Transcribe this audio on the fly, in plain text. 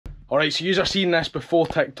Alright, so you are seeing this before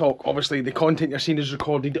TikTok. Obviously the content you're seeing is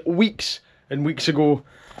recorded weeks and weeks ago.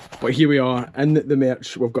 But here we are in the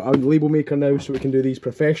merch. We've got a label maker now so we can do these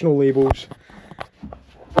professional labels.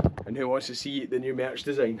 And who wants to see the new merch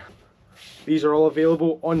design? These are all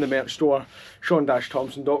available on the merch store,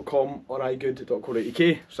 shaun-thompson.com or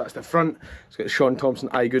igood.co.uk. So that's the front. It's got the Shaun Thompson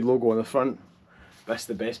iGood logo on the front. That's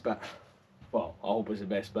the best bit. Well, I hope it's the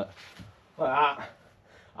best bit. Like that.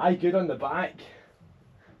 iGood on the back.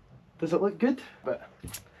 Does it look good? But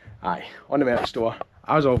aye, on the merch store,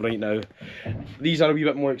 as of right now. These are a wee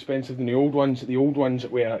bit more expensive than the old ones. The old ones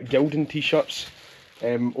were Gildan t-shirts.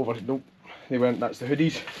 Nope, they weren't, that's the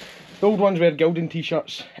hoodies. The old ones were Gildan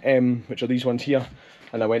t-shirts, which are these ones here.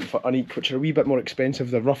 And I went for Unique, which are a wee bit more expensive.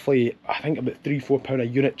 They're roughly, I think, about £3–4 a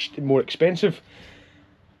unit more expensive.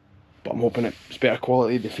 But I'm hoping it's better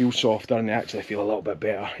quality, they feel softer and they actually feel a little bit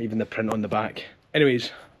better, even the print on the back. Anyways,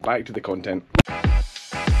 back to the content.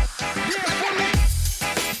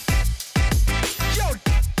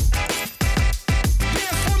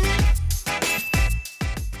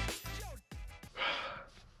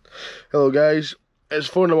 Hello guys, it's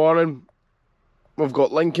 4 in the morning. We've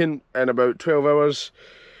got Lincoln in about 12 hours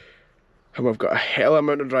and we've got a hell of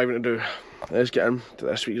amount of driving to do. Let's get into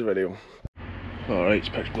this week's video. Alright, it's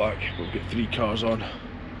pitch black. We've got 3 cars on.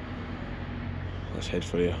 Let's head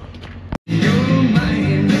for you.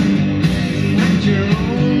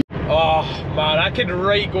 Oh man, I could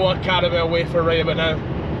go a caramel wafer right about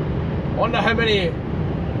now. Wonder how many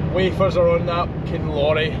wafers are on that fucking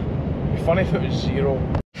lorry. It'd be funny if it was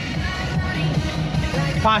 0.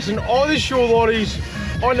 Passing all the show lorries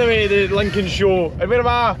on the way to the Lincoln show, and where am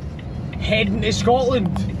I? Heading to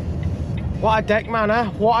Scotland. What a dick, man, eh?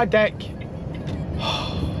 What a dick.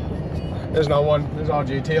 There's another one, there's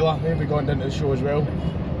RJ Taylor, he'll be going down to the show as well.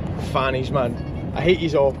 Fannies, man. I hate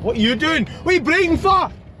yous all. What are you doing? What are you braking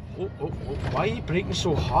for? Oh, why are you braking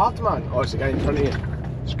so hard, man? Oh, it's the guy in front of you.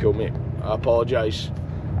 It's cool, mate. I apologise.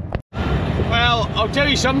 Well, I'll tell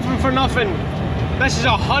you something for nothing. This is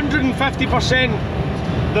 150%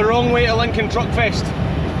 the wrong way to Lincoln Truckfest.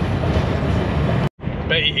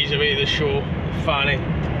 Bet he's away to the show, Fanny.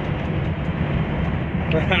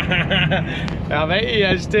 I bet he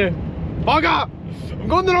is too. Bugger! I'm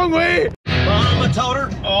going the wrong way! I'm a toter.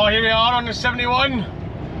 Oh, here we are on the 71.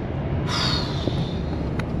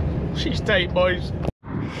 She's tight, boys.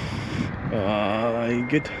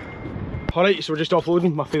 Good. Alright, so we're just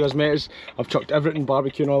offloading. My feelers met us. I've chucked everything,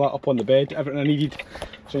 barbecue and all that up on the bed, everything I needed.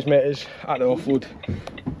 So he's met us at the offload.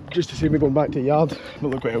 Just to save me going back to the yard. But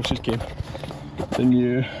look what else just came. The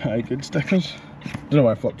new iGood stickers. Don't know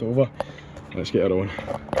why I flipped over. Let's get her on.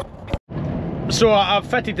 So I've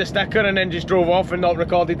fitted the sticker and then just drove off and not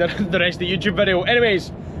recorded the rest of the YouTube video.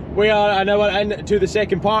 Anyways, we are an hour into the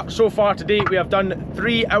second part. So far today we have done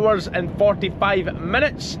 3 hours and 45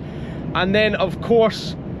 minutes. And then of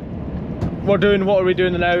course, we're doing, what are we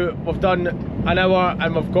doing now? We've done an hour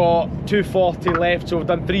and we've got 240 left, so we've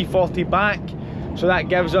done 340 back. So that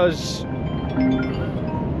gives us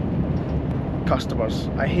customers.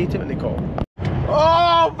 I hate it when they call.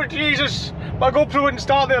 Oh, for Jesus! My GoPro wouldn't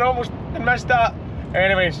start there, I almost missed that.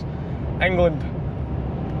 Anyways, England.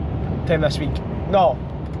 10 this week. No.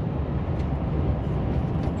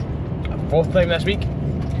 4th time this week.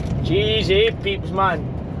 Jeez, peeps, man.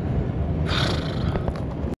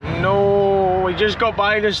 No, we just got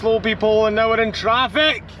by the slow people and now we're in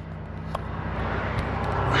traffic.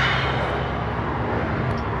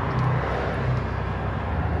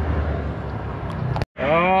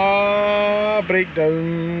 Ah,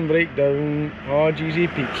 breakdown, breakdown. Oh,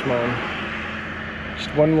 GZ peeps, man.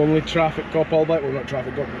 Just one lonely traffic cop all back. Well, not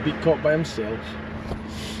traffic cop, beat cop by himself.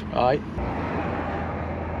 Aye.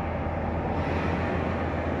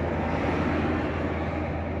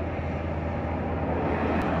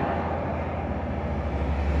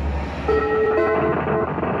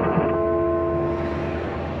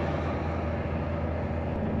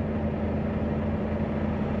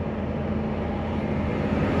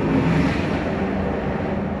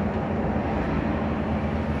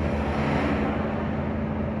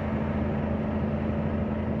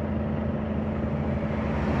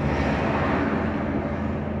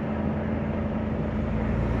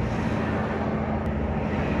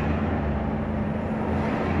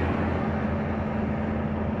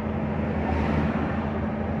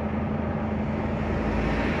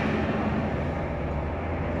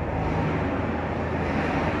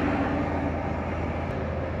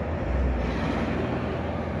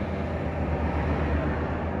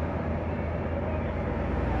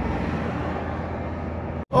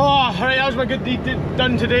 Right, that was my good deed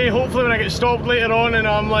done today. Hopefully when I get stopped later on and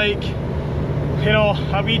I'm like you know,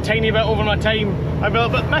 a wee tiny bit over my time, I'd be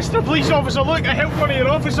like, but Mr. Police Officer, look, I helped one of your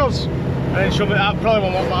officers. And then she'll be that, probably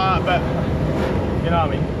won't look like that, but you know what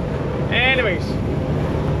I mean. Anyways,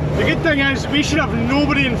 the good thing is we should have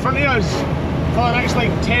nobody in front of us for the next like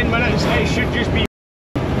 10 minutes. It should just be,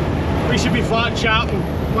 we should be flat chatting,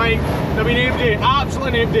 like there'll be nobody,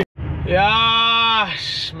 absolutely nobody.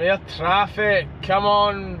 Yes, more traffic, come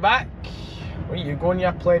on back. Where are you going,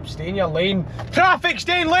 you pleb? Stay in your lane. Traffic,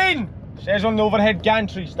 stay in lane! Says on the overhead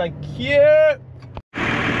gantries, thank you.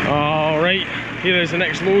 Alright, here is the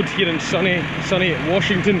next load here in sunny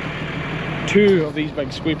Washington. 2 of these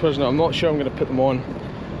big sweepers. Now I'm not sure I'm going to put them on.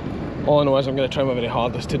 All I know is I'm going to try my very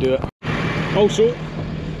hardest to do it. Also,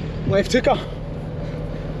 left hooker.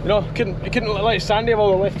 You know, I couldn't let Sandy have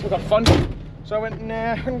all the left hooker fun. So I went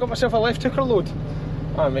and got myself a left hooker load.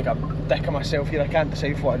 I make a dick of myself here. I can't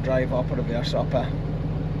decide if I want to drive up or reverse up.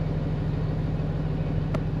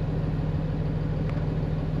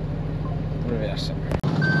 Reverse it.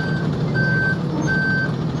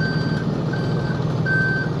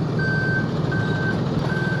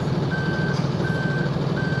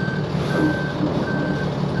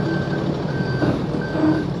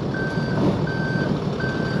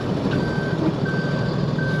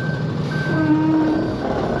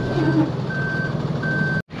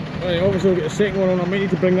 Obviously we'll get the second one on. I might need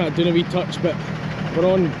to bring that down a wee touch, but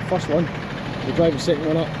we're on first one. We'll drive the second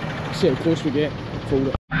one up, see how close we get, fold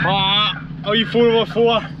it. Ah, oh you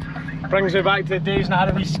 4x4 brings me back to the days when I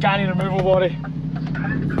had a wee scanning removal body.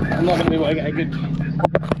 I'm not going to be able to get a good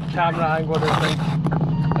camera angle on this thing.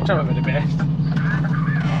 I'll try my very best.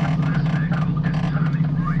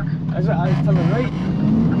 Is it? I'm turning right.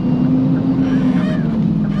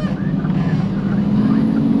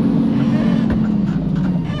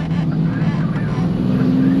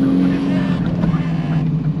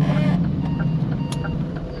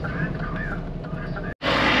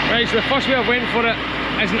 Right, so the first way I went for it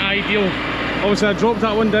isn't ideal. Obviously I dropped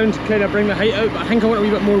that one down to kind of bring the height out, but I think I want a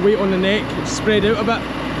wee bit more weight on the neck. It's spread out a bit.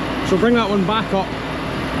 So bring that one back up.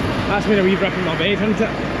 That's made a wee rip in my bed, hasn't it?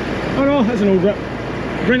 Oh no, that's an old rip.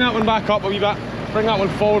 Bring that one back up a wee bit. Bring that one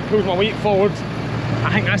forward, pulls my weight forward.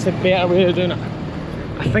 I think that's the better way of doing it.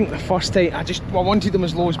 I think the first time, I wanted them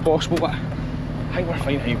as low as possible, but I think we're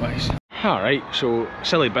fine height-wise. Alright, so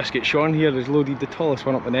silly biscuit Shaun here has loaded the tallest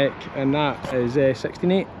one up the neck, and that is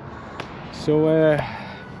 16.8. So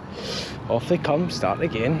off they come, start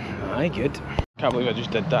again. Aye, good. Can't believe I just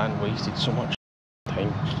did that and wasted so much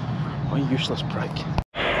time. What a useless prick.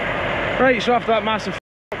 Right, so after that massive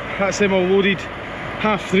that's them all loaded.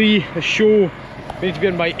 3:30, the show. We need to be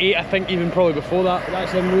in by 8, I think, even probably before that.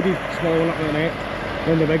 That's them loaded, small one up the neck.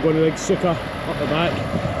 Then the big one, the big sucker up the back.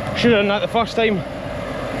 Should have done that the first time.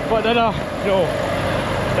 But did I? No.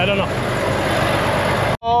 Did I not?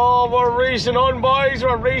 Oh, we're racing on, boys,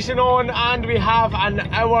 we're racing on, and we have an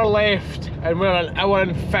hour left, and we're an hour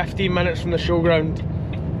and 15 minutes from the showground.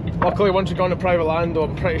 Luckily, once we go on to private land, though,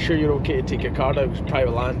 I'm pretty sure you're okay to take your card out, it's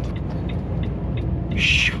private land.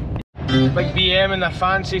 Big BM and the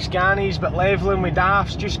fancy scannies, but levelling with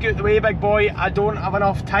daffs. Just get the way, big boy. I don't have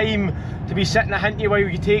enough time to be sitting a hint you while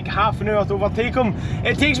you take half an hour to overtake him.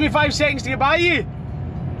 It takes me 5 seconds to get by you.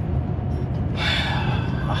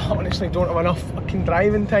 I honestly don't have enough fucking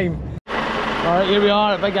driving time. Alright, here we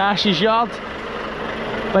are at Big Ash's yard.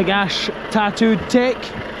 Big Ash Tattooed Tech.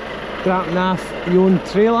 Grapping off your own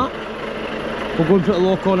trailer. We'll go and put a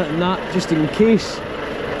lock on it and that, just in case.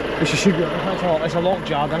 Which should be, it's a locked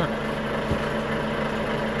yard, isn't it?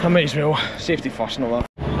 I might as well. Safety first and all that.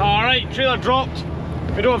 Alright, trailer dropped.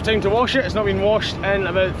 We don't have time to wash it. It's not been washed in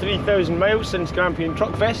about 3,000 miles since Grand Prix and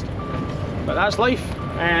Truckfest. But that's life.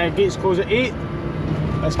 Gates close at 8.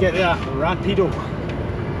 Let's get there rapido.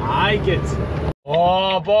 Aye, good.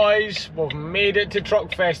 Oh boys, we've made it to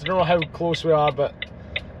Truckfest. I don't know how close we are, but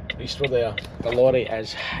at least we're there. The lorry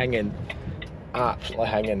is hanging, absolutely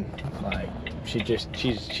hanging. Like she's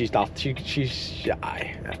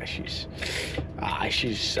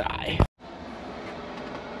aye.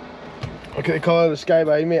 Look at the colour of the sky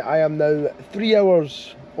behind me. I am now 3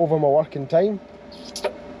 hours over my working time.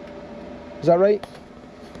 Is that right?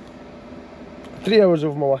 3 hours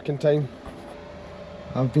over my working time.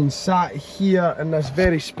 I've been sat here in this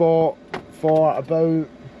very spot for about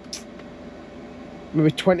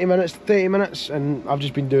maybe 20 minutes, 30 minutes, and I've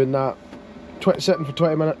just been doing that. Sitting for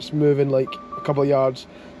 20 minutes, moving like a couple of yards.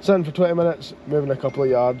 Sitting for 20 minutes, moving a couple of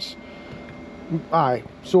yards. Aye,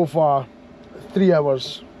 so far 3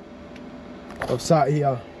 hours I've sat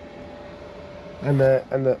here in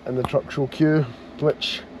the truck show queue,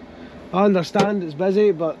 which I understand it's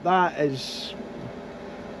busy, but that's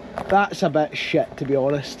a bit shit, to be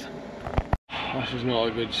honest. This is not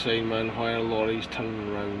a good sign, man. Why are lorries turning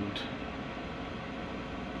around?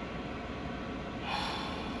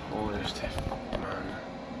 Honest, man.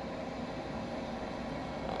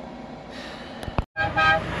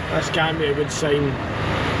 This can't be a good sign.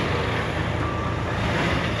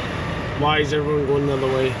 Why is everyone going the other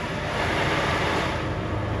way?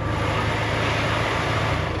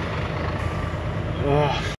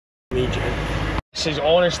 Oh, me, Jen. This is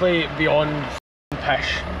honestly beyond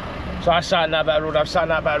pish. So I sat in that bit of road, I've sat in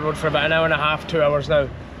that bit of road for about an hour and a half, 2 hours now.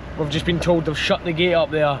 We've just been told they've shut the gate up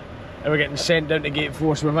there and we're getting sent down to gate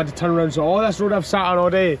 4, so we've had to turn around. So all this road I've sat on all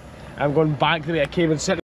day, I'm going back the way I came and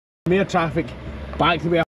sitting in mere traffic, back the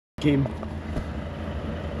way I came.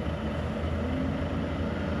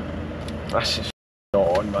 This is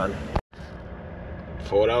not on, man.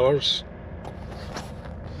 4 hours.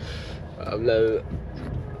 I'm now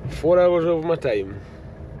 4 hours over my time.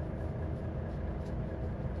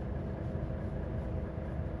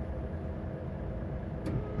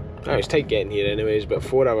 Oh, it's tight getting here anyways, but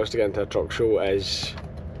 4 hours to get into a truck show is...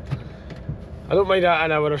 I don't mind that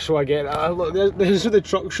an hour or so I get. Look, this is what the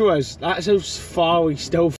truck show is. That's how far we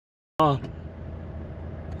still are.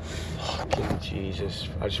 Fucking Jesus.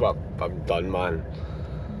 I'm done, man.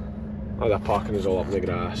 Oh, that parking is all up in the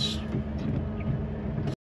grass.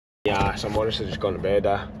 Yeah, so I'm honestly just going to bed,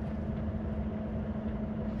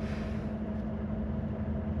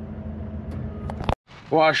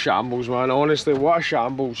 What a shambles, man. Honestly, what a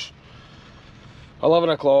shambles. 11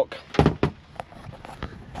 o'clock.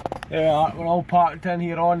 Yeah, we're all parked in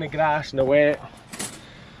here on the grass in the wet.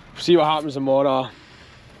 See what happens tomorrow.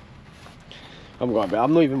 I'm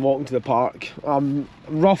not even walking to the park.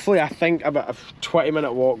 Roughly, I think, about a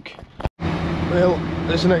 20-minute walk. Well,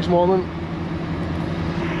 it's the next morning.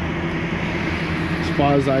 As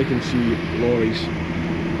far as I can see, lorries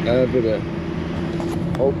everywhere.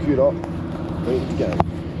 All queued up, waiting to get in.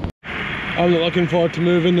 I'm not looking forward to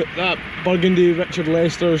moving. That burgundy Richard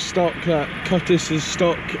Lester is stuck, that Curtis is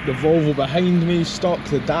stuck, the Volvo behind me is stuck,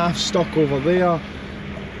 the DAF stuck over there.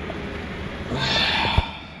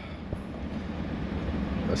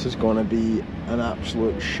 This is going to be an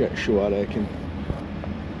absolute shit show, I reckon.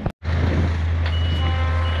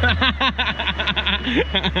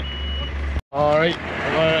 Alright,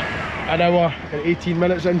 an hour and 18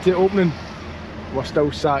 minutes into opening. We're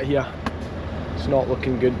still sat here. It's not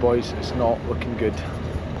looking good, boys. It's not looking good.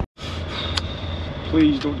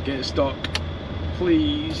 Please don't get stuck.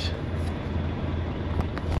 Please.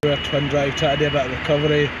 Do a twin drive, try to do a bit of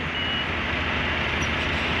recovery.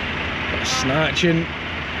 Bit of snatching.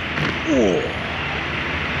 Oh.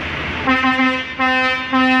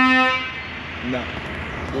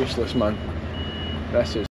 Nah, useless, man.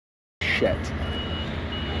 This is shit.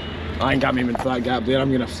 I ain't got me into that gap there. I'm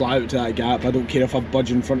going to fly out to that gap. I don't care if I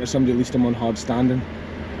budge in front of somebody, at least I'm on hard standing.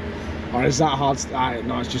 Or is that hard?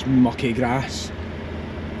 No, it's just mucky grass.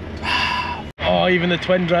 Oh, even the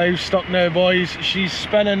twin drive's stuck now, boys. She's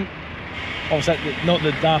spinning. Obviously, not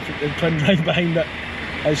the DAF, the twin drive behind it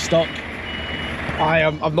is stuck.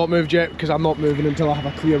 I've not moved yet because I'm not moving until I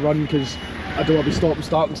have a clear run, because I don't want to be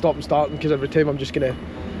stopping, starting, because every time I'm just going to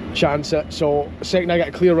chance it. So the second I get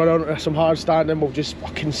a clear run on some hard standing, we'll just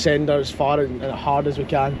fucking send her as far and hard as we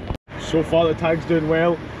can. So far the tag's doing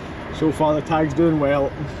well. So far the tag's doing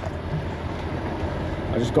well.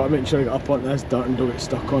 I just got to make sure I get up onto this dirt and don't get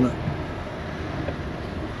stuck on it.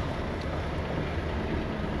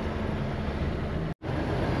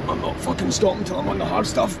 I'm not fucking stopping until I'm on the hard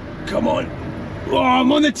stuff. Come on. Oh,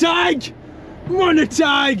 I'm on the tag! I'm on the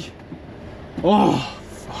tag! Oh,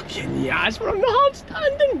 fucking yes, we're on the hard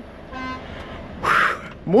standing!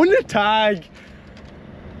 I'm on the tag!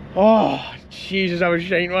 Oh, Jesus, I was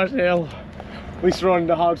shiting myself. At least we're on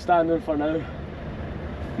the hard standing for now.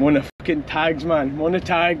 I'm on the fucking tags, man. I'm on the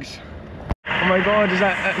tags. Oh my god, is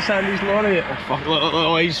that Sandy's lorry? Oh fuck, look at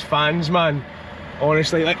all these fans, man.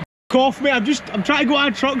 Honestly, like, f*** off me, I'm trying to go to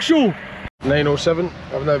a truck show. 9:07,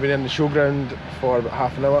 I've now been in the showground for about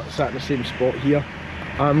half an hour, sat in the same spot here.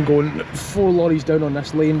 I'm going 4 lorries down on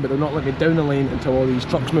this lane, but they're not letting me down the lane until all these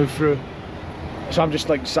trucks move through. So I'm just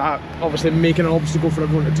like sat, obviously making an obstacle for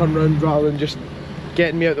everyone to turn around rather than just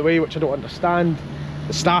getting me out of the way, which I don't understand.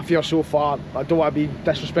 The staff here so far, I don't want to be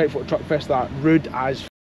disrespectful to Truckfest, that rude as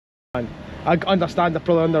man. I understand they're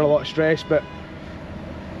probably under a lot of stress, but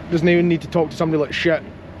there's no need to talk to somebody like shit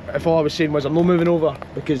if all I was saying was I'm not moving over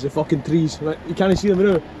because the fucking trees, like, you can't see them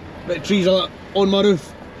now, but the trees are on my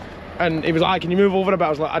roof. And he was like, can you move over a bit? I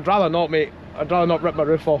was like, I'd rather not, mate. I'd rather not rip my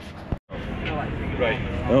roof off. Right.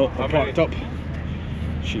 Oh, I parked up.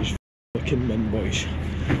 She's fucking min, boys.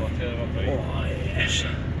 Oh, yes.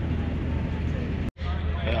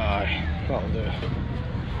 Aye, that'll do.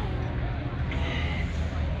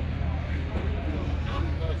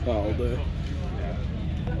 That'll do.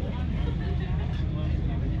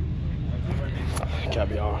 Can't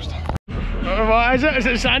be arsed. What is it? Is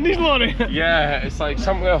it Sandy's lorry? Yeah, it's like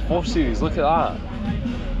something with a 4 Series, look at that.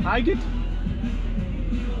 Aye, good.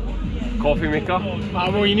 Coffee maker. Ah,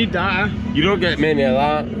 well, you need that, eh? You don't get many of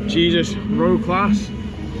that. Jesus, royal class.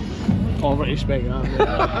 Oh, I respect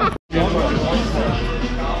that.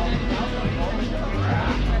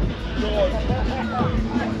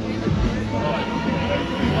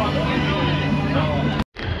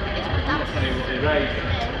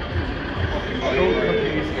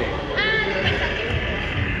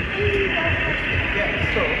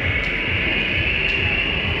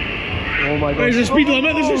 Oh my god. There's a speed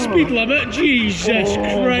limit, there's a speed limit. Jesus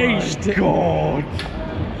Christ. God.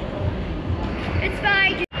 It's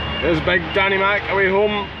fine. There's Big Danny Mac away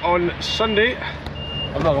home on Sunday.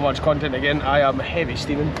 I've not got much content again, I am heavy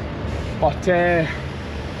steaming. But I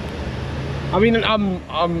mean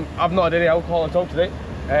I've not had any alcohol at all today.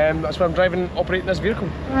 That's why I'm driving, operating this vehicle.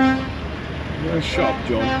 Shut up,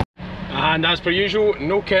 John. And as per usual,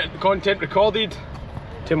 no content recorded.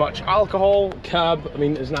 Too much alcohol, cab, I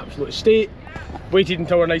mean, it's an absolute state. Waited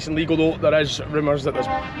until we're nice and legal though. There is rumours that there's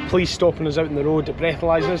police stopping us out in the road to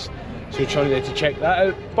breathalyse us. So we're trying to check that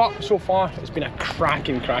out. But so far, it's been a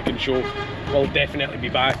cracking show. We'll definitely be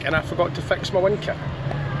back. And I forgot to fix my wind kit.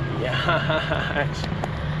 Yes.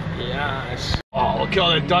 Yes. Oh, look at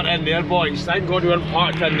all the dirt in there, boys. Thank God we weren't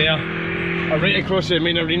parked in there. Right across the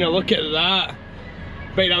main arena, look at that.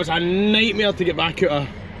 Bet that was a nightmare to get back out of.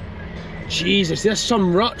 Jesus, there's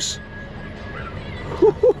some ruts.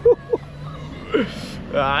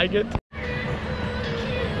 Aye, good.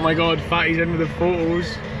 Oh my god, Fatty's in with the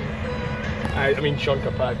photos. I mean Shaun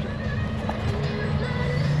Kirkpatrick.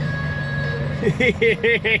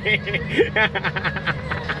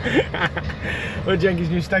 Well, Jenky's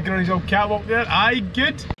new sticker on his old catwalk there. Aye,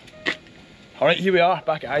 good. Alright, here we are,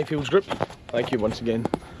 back at iFields Group. Thank you once again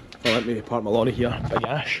for letting me park my lorry here. Big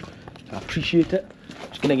Ash. I appreciate it.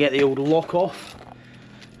 Just gonna get the old lock off.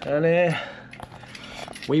 And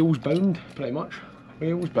Wales bound, pretty much.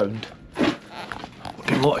 Wales bound.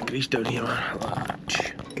 Fucking lot of grease down here, man.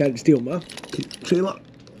 Can't steal my trailer.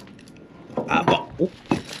 Ah, but oh,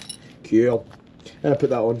 cool. And I put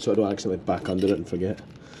that on so I don't accidentally back under it and forget.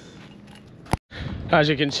 As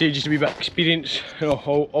you can see, just a wee bit of experience. You know,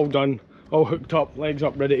 all done, all hooked up, legs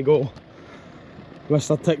up, ready to go.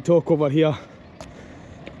 Mr. TikTok over here.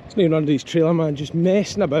 It's not even under his trailer, man, just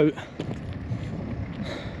messing about.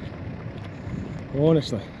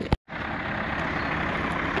 Honestly.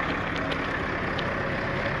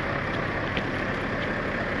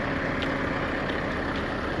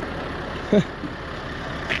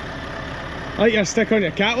 I like your stick on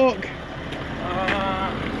your catwalk.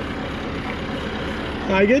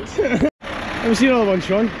 Aye, good. Have you seen another one,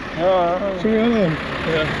 Shaun? Show me another one.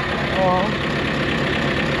 Yeah.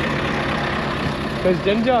 There's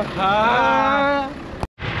Ginger. Well,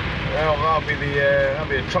 that'll be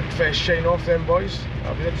the Truckfest shine off then, boys.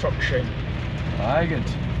 That'll be the truck shine. Aye, good.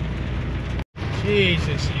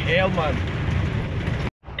 Jesus hell, man.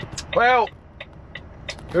 Well,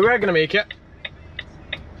 we were gonna make it.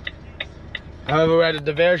 However, we had a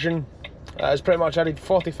diversion. It's pretty much added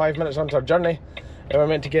 45 minutes onto our journey. And we're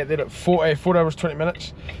meant to get there at 4 hours 20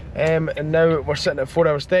 minutes. And now we're sitting at 4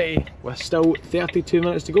 hours 30 with still 32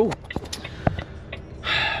 minutes to go.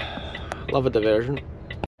 Love a diversion.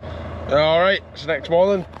 Alright, it's next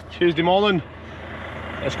morning, Tuesday morning.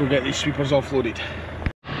 Let's go get these sweepers offloaded.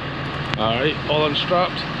 Alright, all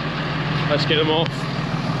unstrapped. Let's get them off.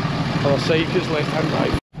 Other side, because left hand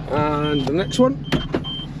drive. And the next one,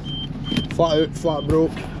 flat out, flat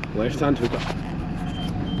broke, left hand hooker.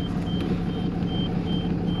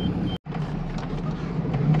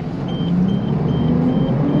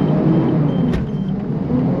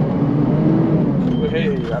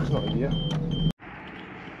 Hey, that's not here.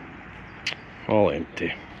 All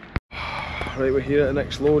empty. Right, we're here at the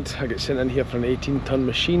next load. I get sent in here for an 18-ton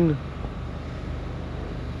machine.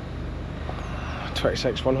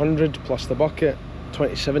 26,100 plus the bucket.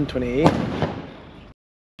 27, 28.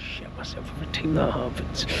 Shit myself every time that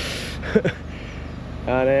happens.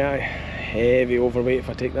 And heavy overweight if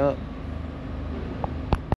I take that.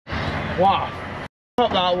 Wow,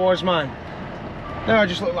 what that was, man. Now I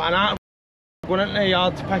just look like an atom going into the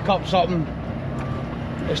yard to pick up something.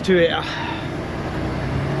 It's 280.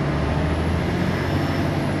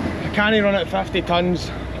 I can't run at 50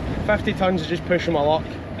 tons. 50 tons is just pushing my luck.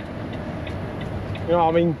 You know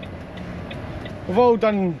what I mean? We've all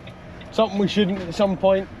done something we shouldn't at some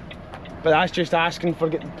point. but that's just asking for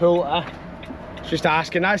getting the pull. It's just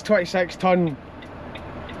asking. That's 26 tonne,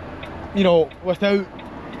 you know, without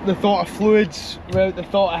the thought of fluids, without the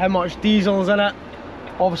thought of how much diesel's in it.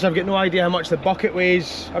 Obviously I've got no idea how much the bucket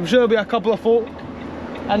weighs. I'm sure there'll be a couple of folk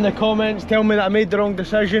in the comments tell me that I made the wrong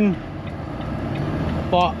decision,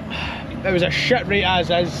 but it was a shit rate as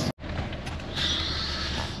is.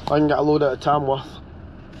 I can get a load out of Tamworth.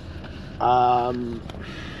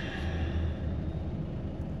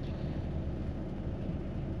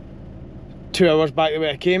 2 hours back the way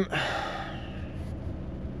I came.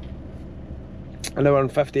 An hour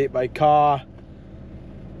and 58 by car.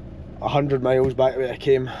 100 miles back the way I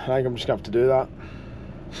came. I think I'm just gonna have to do that.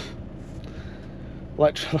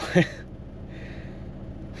 Literally.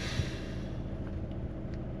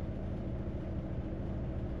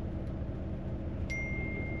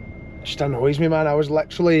 Just annoys me, man. I was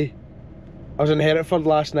in Hereford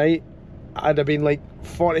last night. I'd have been like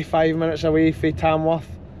 45 minutes away from Tamworth.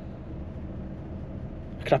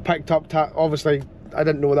 I could have picked up obviously I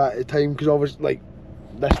didn't know that at the time because obviously like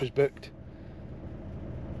this was booked.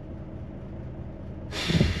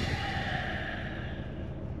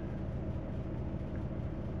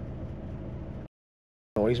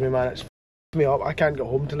 Annoys me, man. It's f***ing me up. I can't get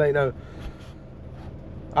home tonight now.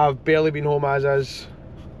 I've barely been home as is.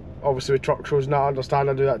 Obviously with truck shows now, I understand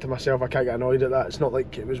I do that to myself. I can't get annoyed at that. It's not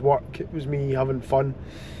like it was work, it was me having fun.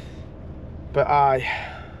 But aye.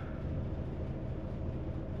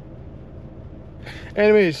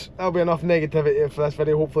 Anyways, that'll be enough negativity for this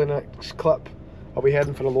video. Hopefully next clip I'll be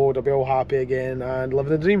heading for a load, I'll be all happy again and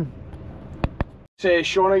living the dream. Say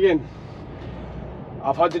Shaun again.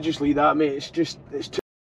 I've had to just leave that, mate. It's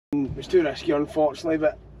too risky, unfortunately,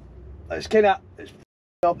 but it's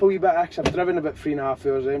up a wee bit because I've driven about 3.5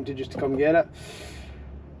 hours empty just to come get it.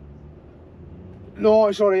 No,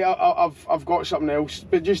 it's alright. I've got something else,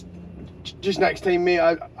 but just next time, mate.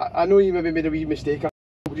 I know you maybe made a wee mistake.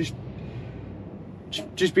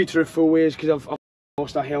 Just be truthful ways, because I've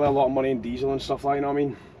lost a hell of a lot of money in diesel and stuff like that, you know what I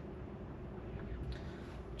mean?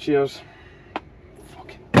 Cheers.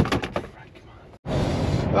 Fucking frick,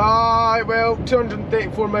 man. Alright, well,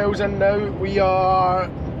 234 miles in now. We are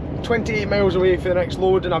 28 miles away for the next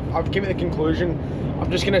load, and I've came to the conclusion I'm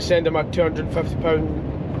just going to send him a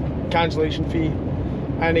 £250 cancellation fee,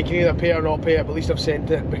 and he can either pay it or not pay it, but at least I've sent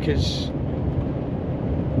it, because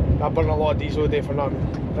I burn a lot of diesel a day for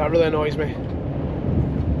nothing. That really annoys me.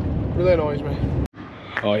 Really annoys me.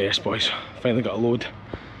 Oh yes, boys, finally got a load.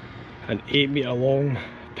 An 8-metre long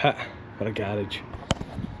pit for a garage.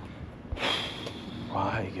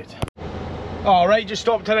 Wow, good. Alright, just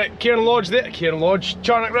stopped in at Cairn Lodge there. Cairn Lodge,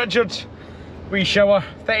 Charnock Richards. Wee shower.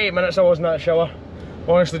 38 minutes I was in that shower.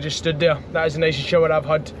 Honestly, just stood there. That is the nicest shower I've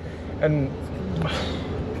had in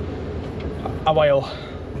a while.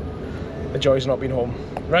 The joys of not being home.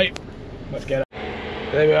 Right, let's get it.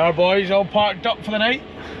 There we are, boys, all parked up for the night.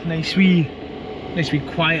 Nice wee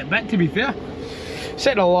quiet bit, to be fair.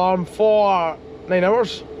 Set an alarm for 9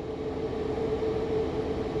 hours.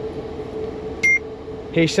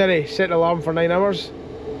 Hey Siri, set an alarm for 9 hours.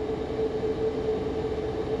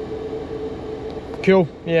 Cool,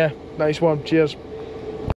 yeah, nice one, cheers.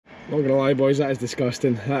 Not gonna lie, boys, that is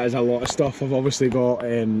disgusting. That is a lot of stuff. I've obviously got,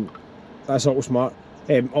 that's Auto Smart,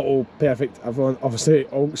 Auto Perfect. I've obviously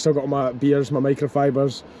still got my beers, my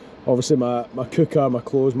microfibers, obviously my cooker, my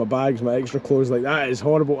clothes, my bags, my extra clothes. Like, that is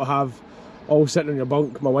horrible to have all sitting in your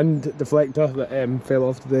bunk. My wind deflector that fell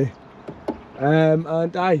off today.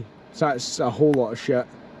 And aye, so that's a whole lot of shit.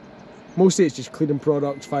 Mostly it's just cleaning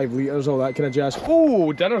products, 5 litres, all that kind of jazz.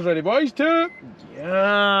 Oh, dinner's ready, boys, too.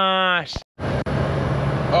 Yes.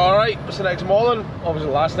 Alright, what's the next morning?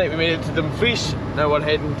 Obviously last night we made it to Dumfries. Now we're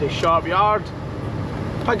heading to Sharp Yard.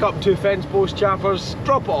 Pick up 2 fence post chappers,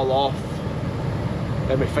 drop it all off.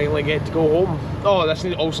 Then we finally get to go home. Oh, this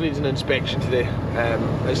also needs an inspection today.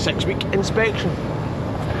 A 6-week inspection.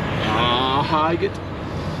 Ah, good.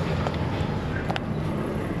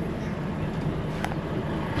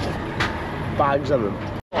 Bags of them.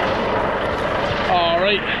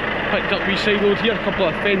 Alright, picked up wee side load here, a couple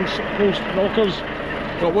of fence post knockers.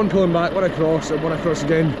 Got one pulling back, one across, and one across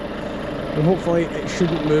again. And hopefully it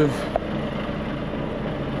shouldn't move.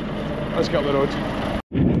 Let's get up the road.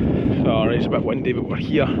 Alright, it's a bit windy, but we're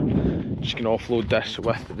here. Just gonna offload this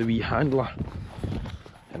with the wee handler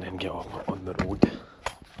and then get off on the road.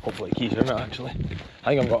 Hopefully the keys are in it actually. I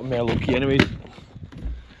think I've got a Merlot key anyways.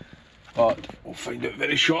 But we'll find out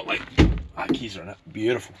very shortly. Ah, keys are in it.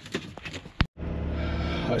 Beautiful.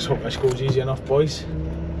 Let's hope this goes easy enough, boys.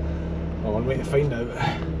 Well, one way to find out.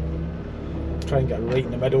 Try and get right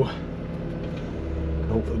in the middle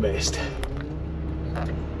and hope for the best.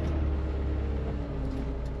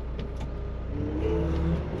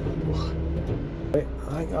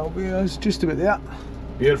 think that'll be us just about there.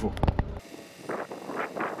 Beautiful.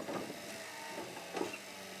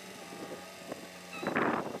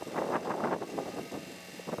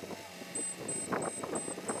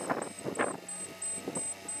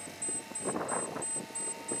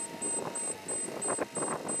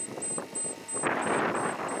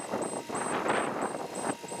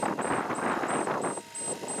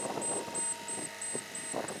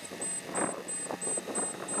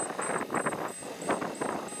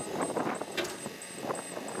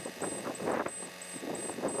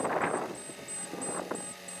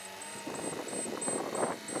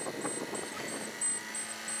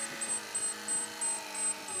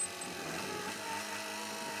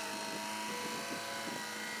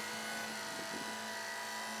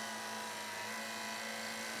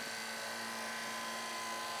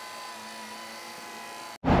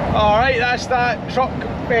 Alright, that's that truck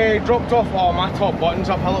dropped off. Oh, my top button's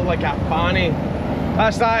up, I look like a fanny.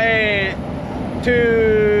 That's that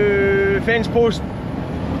 2 fence post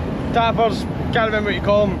tappers, can't remember what you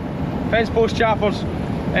call them, fence post chappers,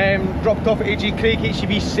 dropped off at AG Craig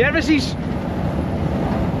HCV Services.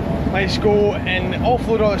 Let's go and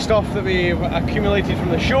offload all the stuff that we've accumulated from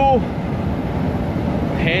the show.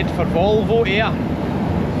 Head for Volvo here.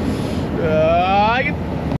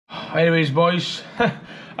 Anyways boys,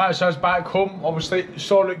 that's us back home. Obviously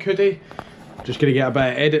sorting out Cootie. Just gonna get a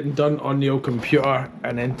bit of editing done on the old computer,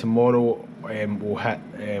 and then tomorrow we'll hit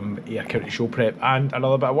Ayr County show prep and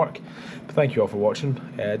another bit of work. But thank you all for watching.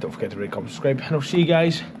 Don't forget to rate, comment, subscribe, and I'll see you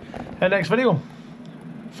guys in the next video.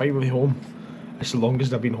 Finally home. It's the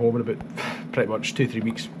longest I've been home in about pretty much 2-3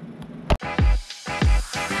 weeks.